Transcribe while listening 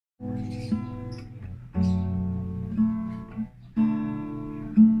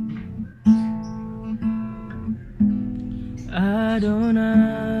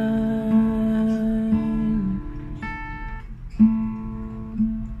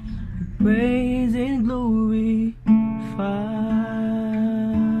praise and glorify.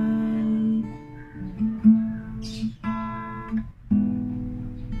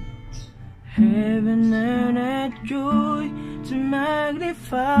 Heaven and earth joy to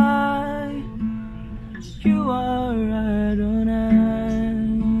magnify. You are Adonai.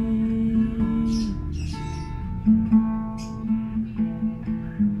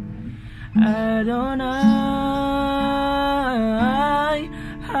 Adonai,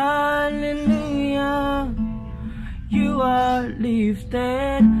 hallelujah. You are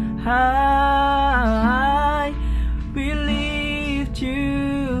lifted high. We lift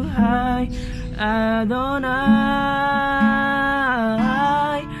you high. Adonai,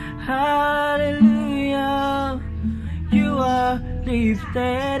 hallelujah. You are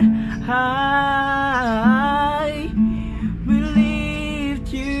lifted high. We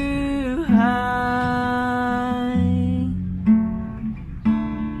lift you high.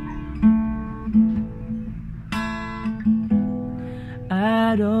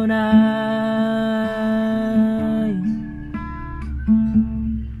 Adonai,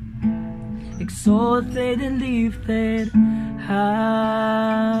 exalted and lifted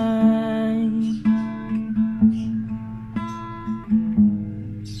high.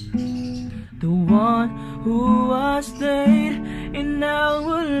 The one who was dead in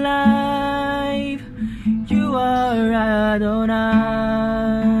our life. You are Adonai.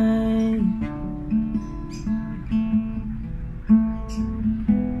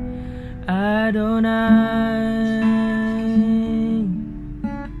 Adonai,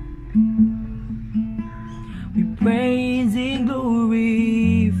 we praise and glorify.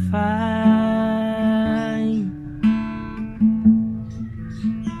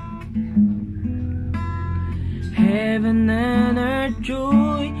 Heaven and earth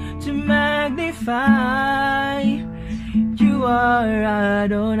joy to magnify. You are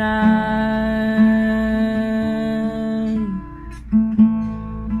Adonai.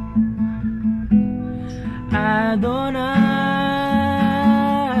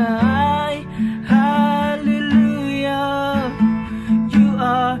 Adonai, hallelujah. You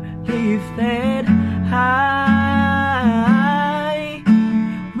are lifted high.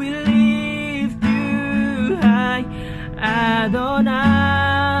 We lift you high. Adonai,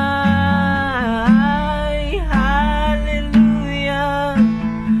 hallelujah.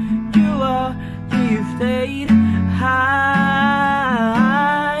 You are lifted high.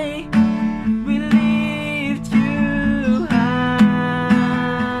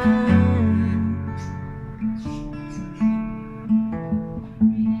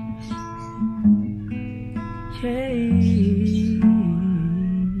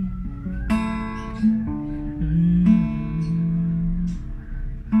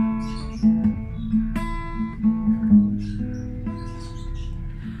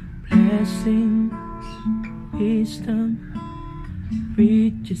 Blessing, wisdom,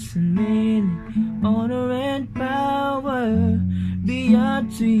 riches and meaning, honor and power be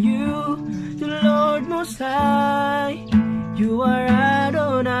unto you, the Lord Most High. You are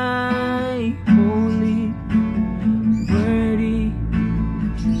Adonai, holy, worthy,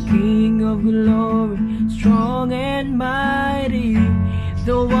 King of glory, strong and mighty,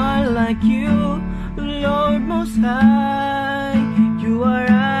 the one like you, the Lord Most High. You are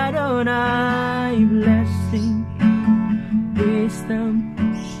Adonai, blessing, wisdom,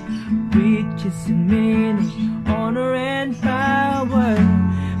 riches and meaning, honor and power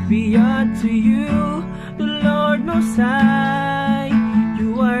be unto you, the Lord Most High.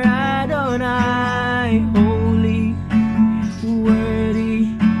 You are Adonai, holy,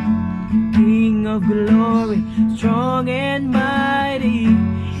 worthy, King of glory, strong and mighty,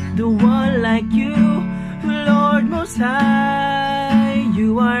 the one like you, the Lord Most High.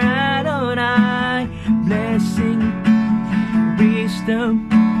 You are Adonai, blessing, wisdom,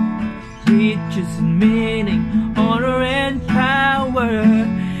 riches and meaning, honor and power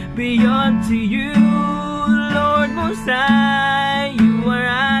be unto you, Lord Most High. You are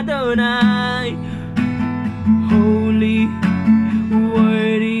Adonai, holy,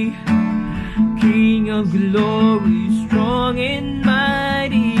 worthy, King of glory, strong and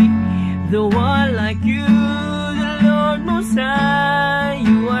mighty, the one like you, the Lord Most High.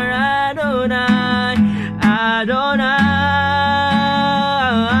 You are Adonai, Adonai,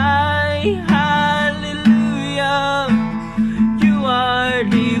 hallelujah. You are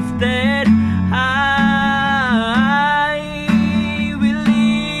lifted high.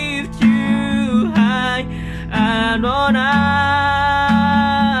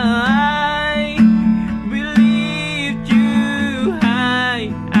 Adonai. We lift you high,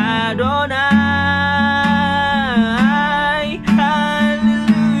 Adonai.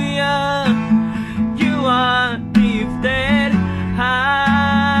 Hallelujah. You are lifted high.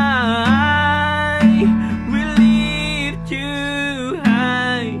 We lift you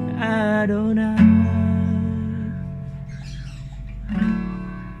high, Adonai.